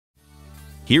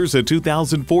Here's a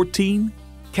 2014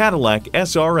 Cadillac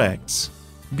SRX.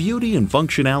 Beauty and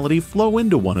functionality flow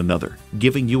into one another,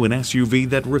 giving you an SUV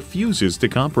that refuses to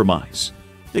compromise.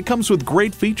 It comes with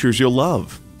great features you'll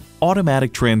love: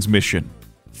 automatic transmission,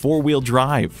 four-wheel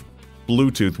drive,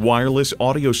 Bluetooth wireless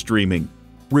audio streaming,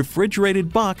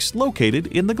 refrigerated box located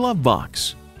in the glove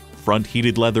box, front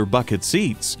heated leather bucket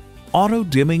seats,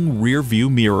 auto-dimming rear view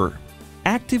mirror,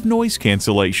 active noise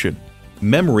cancellation,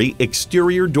 memory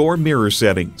exterior door mirror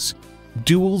settings,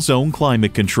 dual zone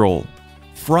climate control,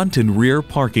 front and rear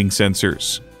parking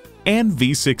sensors, and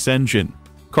V6 engine.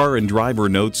 Car and Driver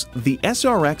notes the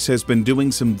SRX has been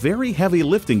doing some very heavy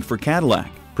lifting for Cadillac,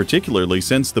 particularly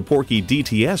since the Porky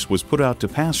DTS was put out to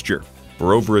pasture.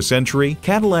 For over a century,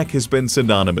 Cadillac has been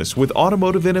synonymous with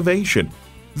automotive innovation.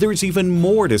 There's even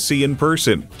more to see in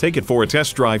person. Take it for a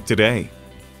test drive today.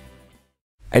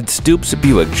 At Stoops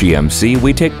Buick GMC,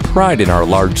 we take pride in our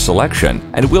large selection,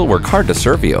 and we'll work hard to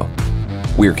serve you.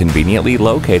 We're conveniently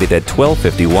located at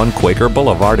 1251 Quaker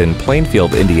Blvd in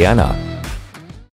Plainfield, Indiana.